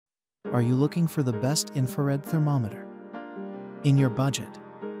Are you looking for the best infrared thermometer in your budget?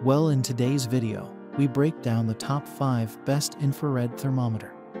 Well, in today's video, we break down the top 5 best infrared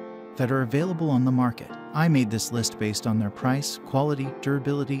thermometer that are available on the market. I made this list based on their price, quality,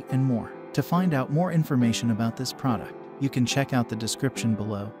 durability, and more. To find out more information about this product, you can check out the description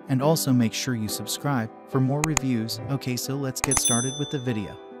below, and also make sure you subscribe for more reviews. Okay, so let's get started with the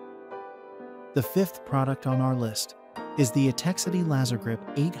video. The 5th product on our list is the Etekcity Lasergrip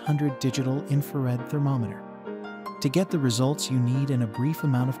 800 Digital Infrared Thermometer. To get the results you need in a brief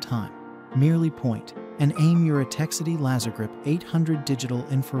amount of time, merely point and aim your Etekcity Lasergrip 800 Digital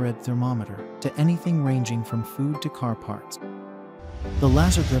Infrared Thermometer to anything ranging from food to car parts. The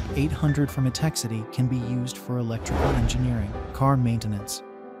Lasergrip 800 from Etekcity can be used for electrical engineering, car maintenance,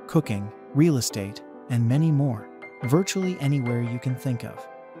 cooking, real estate, and many more, virtually anywhere you can think of,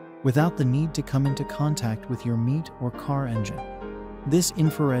 without the need to come into contact with your meat or car engine. This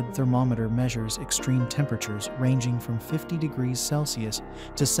infrared thermometer measures extreme temperatures ranging from 50 degrees Celsius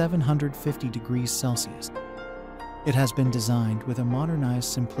to 750 degrees Celsius. It has been designed with a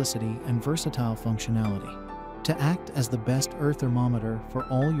modernized simplicity and versatile functionality to act as the best earth thermometer for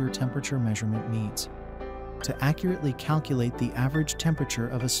all your temperature measurement needs. To accurately calculate the average temperature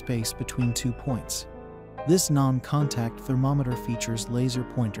of a space between 2 points, this non-contact thermometer features laser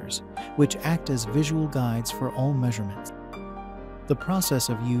pointers, which act as visual guides for all measurements. The process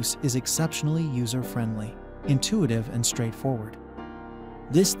of use is exceptionally user-friendly, intuitive, and straightforward.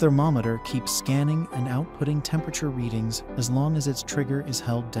 This thermometer keeps scanning and outputting temperature readings as long as its trigger is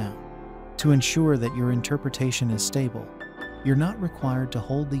held down. To ensure that your interpretation is stable, you're not required to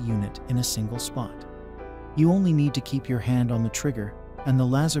hold the unit in a single spot. You only need to keep your hand on the trigger, and the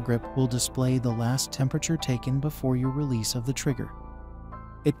Lasergrip will display the last temperature taken before your release of the trigger.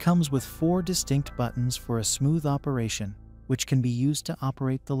 It comes with 4 distinct buttons for a smooth operation, which can be used to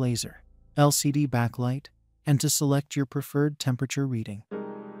operate the laser, LCD backlight, and to select your preferred temperature reading,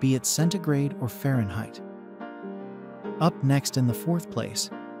 be it centigrade or Fahrenheit. Up next in the 4th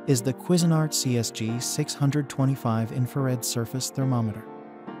place is the Cuisinart CSG 625 Infrared Surface Thermometer.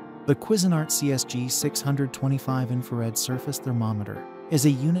 The Cuisinart CSG 625 Infrared Surface Thermometer is a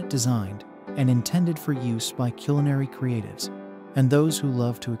unit designed and intended for use by culinary creatives and those who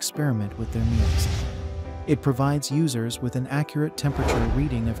love to experiment with their meals. It provides users with an accurate temperature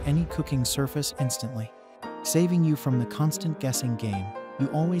reading of any cooking surface instantly, saving you from the constant guessing game you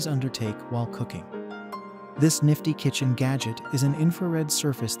always undertake while cooking. This nifty kitchen gadget is an infrared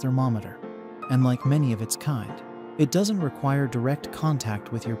surface thermometer, and like many of its kind, it doesn't require direct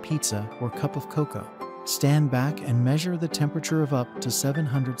contact with your pizza or cup of cocoa. Stand back and measure the temperature of up to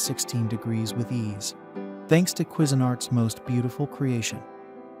 716 degrees with ease, thanks to Cuisinart's most beautiful creation.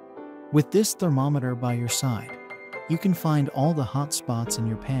 With this thermometer by your side, you can find all the hot spots in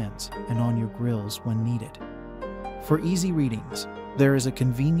your pans and on your grills when needed. For easy readings, there is a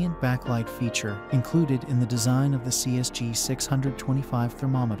convenient backlight feature included in the design of the CSG 625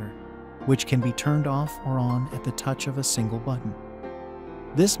 thermometer, which can be turned off or on at the touch of a single button.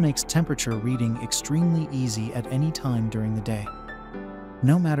 This makes temperature reading extremely easy at any time during the day.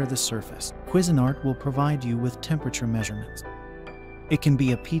 No matter the surface, Cuisinart will provide you with temperature measurements. It can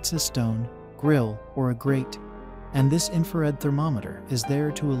be a pizza stone, grill, or a grate, and this infrared thermometer is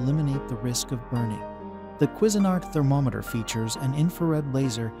there to eliminate the risk of burning. The Cuisinart thermometer features an infrared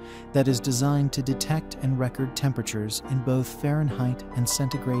laser that is designed to detect and record temperatures in both Fahrenheit and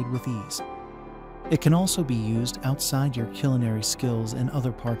centigrade with ease. It can also be used outside your culinary skills in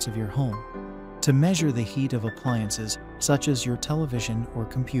other parts of your home to measure the heat of appliances such as your television or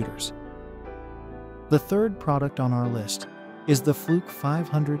computers. The 3rd product on our list is the Fluke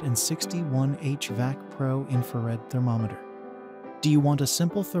 561 HVAC Pro Infrared Thermometer. Do you want a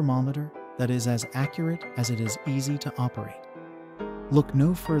simple thermometer that is as accurate as it is easy to operate? Look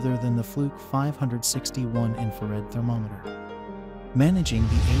no further than the Fluke 561 Infrared Thermometer. Managing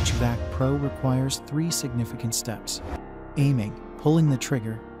the HVAC Pro requires 3 significant steps: aiming, pulling the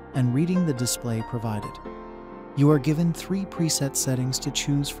trigger, and reading the display provided. You are given 3 preset settings to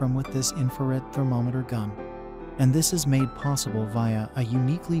choose from with this infrared thermometer gun, and this is made possible via a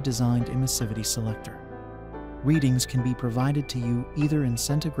uniquely designed emissivity selector. Readings can be provided to you either in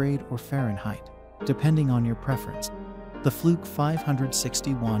centigrade or Fahrenheit, depending on your preference. The Fluke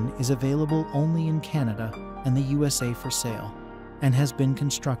 561 is available only in Canada and the USA for sale, and has been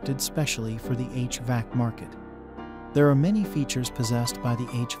constructed specially for the HVAC market. There are many features possessed by the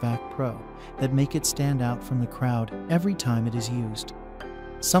HVAC Pro that make it stand out from the crowd every time it is used.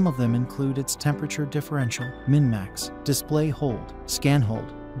 Some of them include its temperature differential, min-max, display hold, scan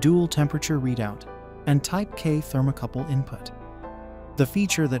hold, dual temperature readout, and Type K thermocouple input. The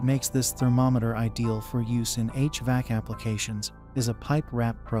feature that makes this thermometer ideal for use in HVAC applications is a pipe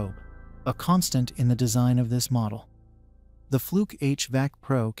wrap probe, a constant in the design of this model. The Fluke HVAC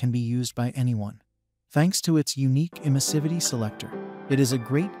Pro can be used by anyone. Thanks to its unique emissivity selector, it is a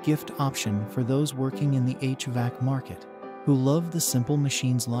great gift option for those working in the HVAC market who love the simple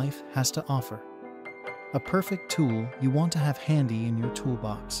machines life has to offer. A perfect tool you want to have handy in your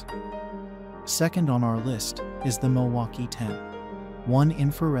toolbox. Second on our list is the Milwaukee 10-1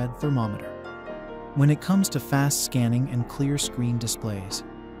 infrared thermometer. When it comes to fast scanning and clear screen displays,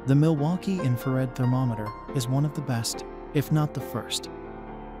 the Milwaukee infrared thermometer is one of the best, if not the first.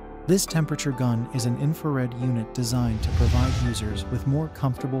 This temperature gun is an infrared unit designed to provide users with more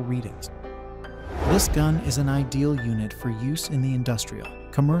comfortable readings. This gun is an ideal unit for use in the industrial,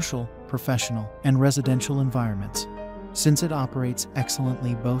 commercial, professional, and residential environments, since it operates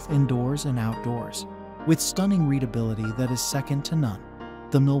excellently both indoors and outdoors, with stunning readability that is second to none.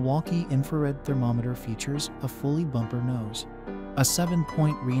 The Milwaukee infrared thermometer features a fully bumper nose, a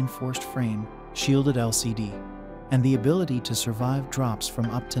 7-point reinforced frame, shielded LCD, and the ability to survive drops from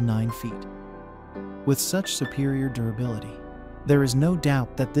up to 9 feet. With such superior durability, there is no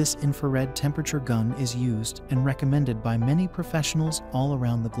doubt that this infrared temperature gun is used and recommended by many professionals all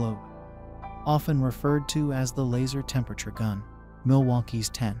around the globe. Often referred to as the laser temperature gun, Milwaukee's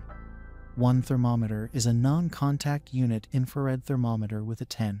 10-1 thermometer is a non-contact unit infrared thermometer with a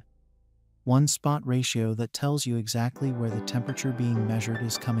 10:1 spot ratio that tells you exactly where the temperature being measured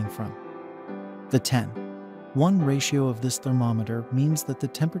is coming from. The 10:1 ratio of this thermometer means that the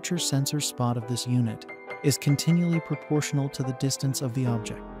temperature sensor spot of this unit is continually proportional to the distance of the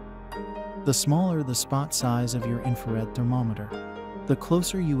object. The smaller the spot size of your infrared thermometer, the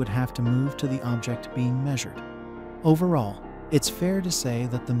closer you would have to move to the object being measured. Overall, it's fair to say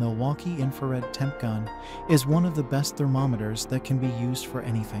that the Milwaukee infrared temp gun is one of the best thermometers that can be used for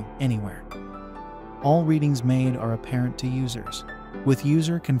anything, anywhere. All readings made are apparent to users, with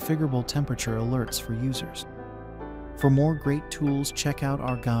user-configurable temperature alerts for users. For more great tools, check out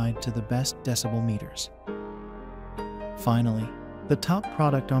our guide to the best decibel meters. Finally, the top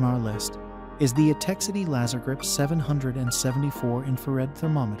product on our list is the Etekcity Lasergrip 774 infrared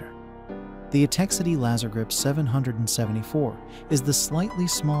thermometer. The Etekcity Lasergrip 774 is the slightly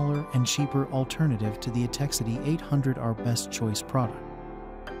smaller and cheaper alternative to the Etekcity 800, our best choice product.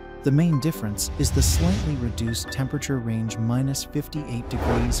 The main difference is the slightly reduced temperature range -58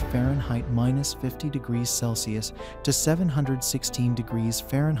 degrees Fahrenheit -50 degrees Celsius to 716 degrees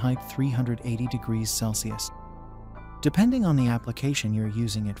Fahrenheit 380 degrees Celsius. Depending on the application you're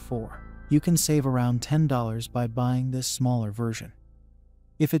using it for, you can save around $10 by buying this smaller version.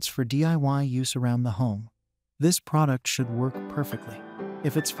 If it's for DIY use around the home, this product should work perfectly.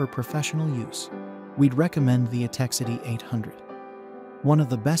 If it's for professional use, we'd recommend the Etekcity 800. One of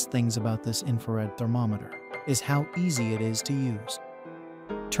the best things about this infrared thermometer is how easy it is to use.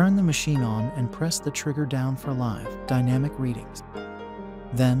 Turn the machine on and press the trigger down for live, dynamic readings.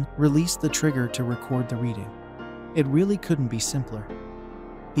 Then, release the trigger to record the reading. It really couldn't be simpler.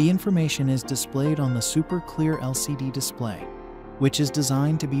 The information is displayed on the super clear LCD display, which is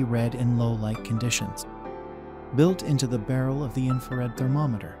designed to be read in low light conditions. Built into the barrel of the infrared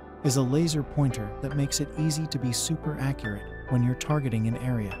thermometer is a laser pointer that makes it easy to be super accurate when you're targeting an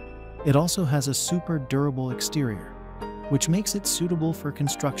area. It also has a super durable exterior, which makes it suitable for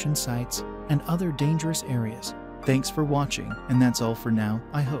construction sites and other dangerous areas. Thanks for watching, and that's all for now.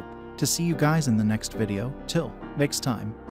 I hope to see you guys in the next video. Till next time.